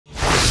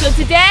So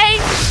today,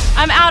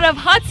 I'm out of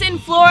Hudson,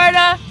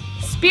 Florida,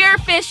 spear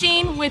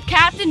fishing with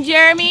Captain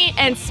Jeromy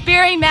and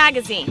Spearing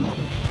Magazine.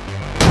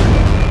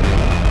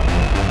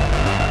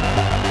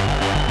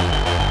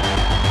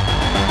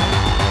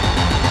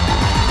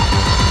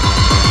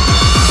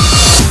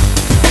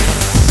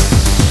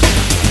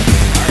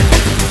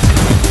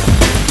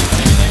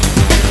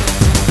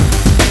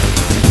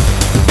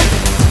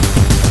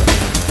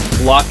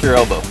 Lock your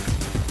elbow.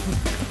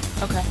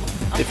 Okay.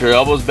 If your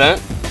elbow's bent,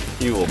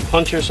 you will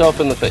punch yourself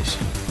in the face.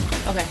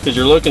 Okay. Because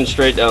you're looking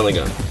straight down the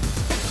gun.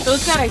 So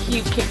it's got a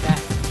huge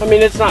kickback. I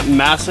mean, it's not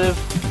massive,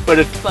 but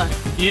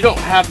you don't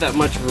have that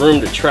much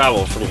room to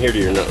travel from here to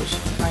your nose.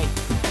 Right.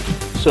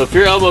 So if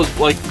your elbow's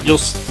like,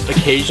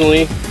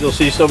 occasionally you'll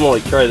see someone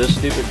like try this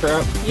stupid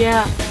crap.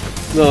 Yeah.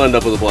 They'll end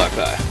up with a black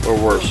eye, or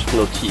worse,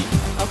 no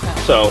teeth. Okay.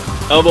 So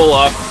elbow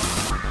lock.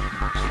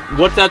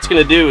 What that's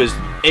going to do is,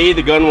 A,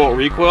 the gun won't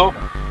recoil,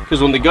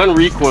 because when the gun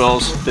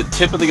recoils, the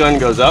tip of the gun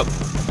goes up.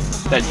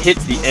 That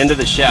hits the end of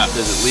the shaft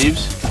as it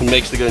leaves and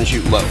makes the gun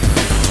shoot low.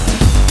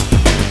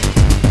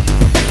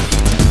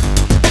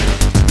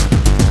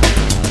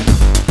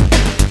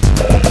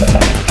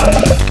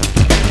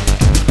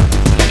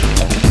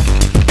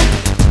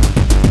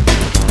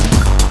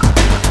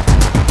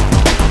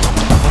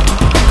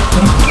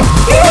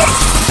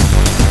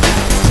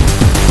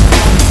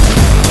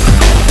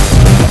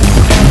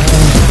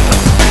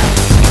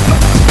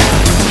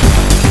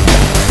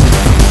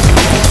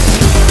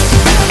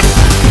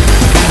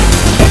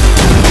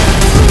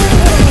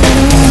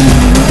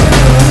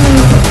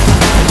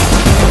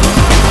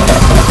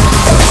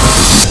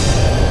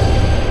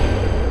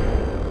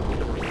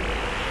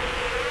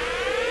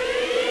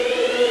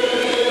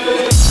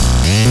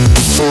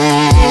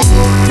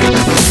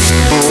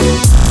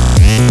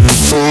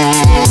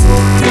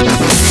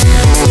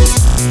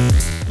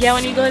 Yeah,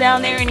 when you go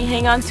down there and you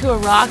hang onto a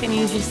rock and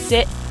you just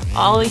sit,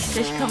 all these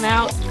fish come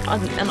out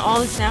and all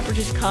the snappers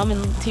just come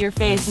into your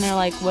face and they're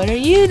like, what are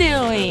you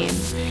doing?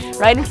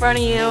 Right in front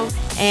of you,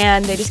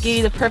 and they just give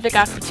you the perfect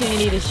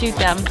opportunity to shoot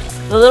them.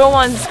 The little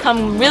ones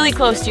come really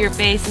close to your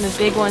face and the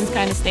big ones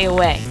kind of stay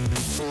away.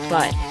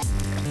 But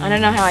I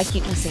don't know how I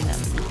keep missing them.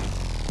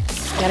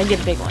 Gotta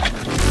get a big one.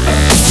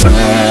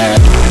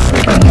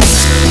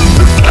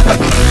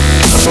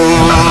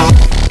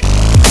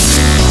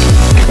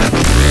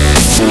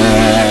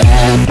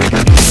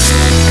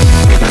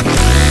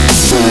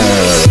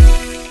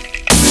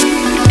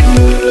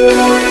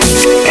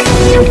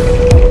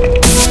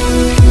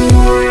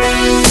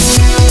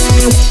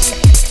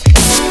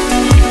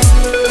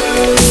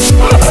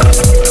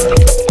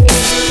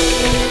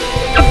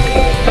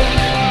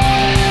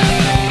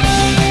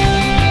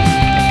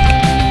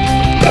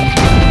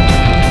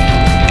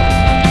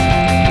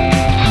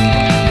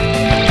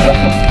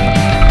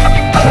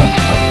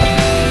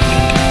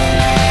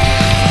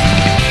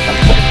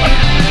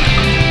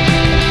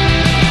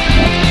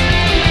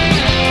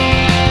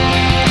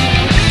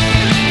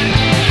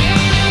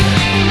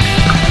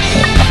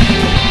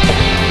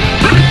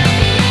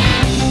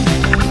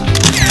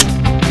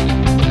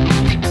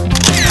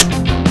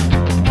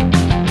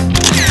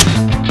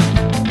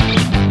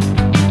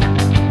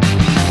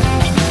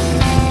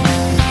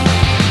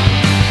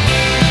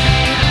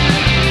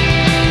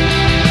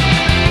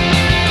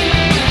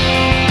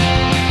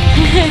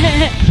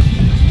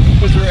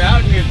 Because we're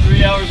out here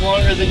 3 hours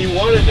longer than you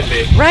wanted to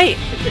be. Right.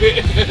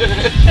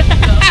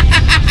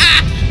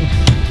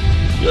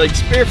 You're like,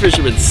 spear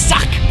fishermen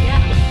suck. Yeah.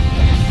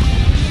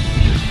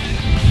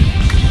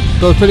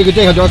 So it was a pretty good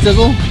day, huh,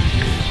 Darcizzle?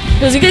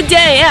 It was a good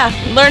day, yeah.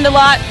 Learned a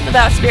lot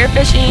about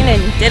spearfishing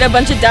and did a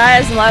bunch of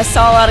dives and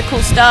saw a lot of cool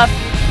stuff.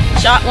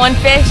 Shot one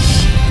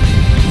fish.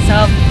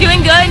 So,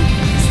 doing good,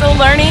 still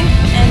learning,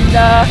 and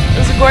it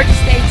was a gorgeous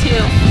day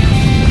too.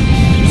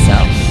 So,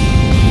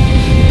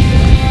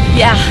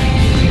 yeah,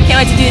 can't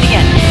wait to do it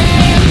again.